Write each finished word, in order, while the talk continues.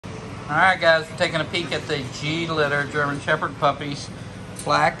Alright guys, we're taking a peek at the G litter German Shepherd puppies.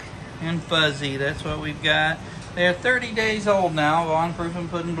 Black and fuzzy, that's what we've got. They're 30 days old now, Von Proof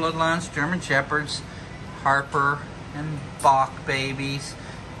and Puddin Bloodlines German Shepherds, Harper and Bach babies.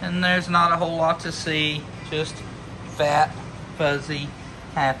 And there's not a whole lot to see, just fat, fuzzy,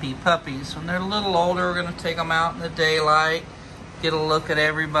 happy puppies. When they're a little older, we're going to take them out in the daylight, get a look at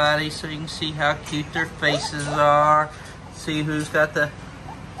everybody so you can see how cute their faces are, see who's got the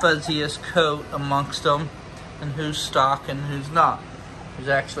fuzziest coat amongst them and who's stock and who's not. There's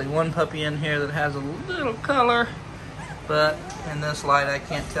actually one puppy in here that has a little color, but in this light I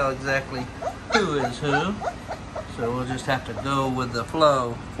can't tell exactly who is who, so we'll just have to go with the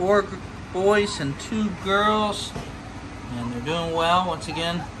flow. 4 boys and 2 girls, and they're doing well. Once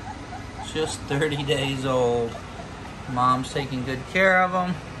again, just 30 days old. Mom's taking good care of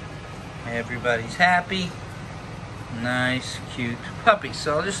them. Everybody's happy. Nice, cute puppies.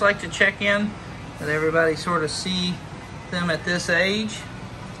 So I'll just like to check in with everybody, sort of see them at this age.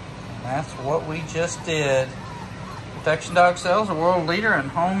 And that's what we just did. Protection Dog Sales, a world leader in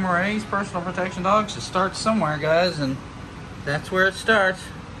home-raised personal protection dogs. It starts somewhere, guys, and that's where it starts.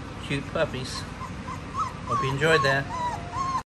 Cute puppies. Hope you enjoyed that.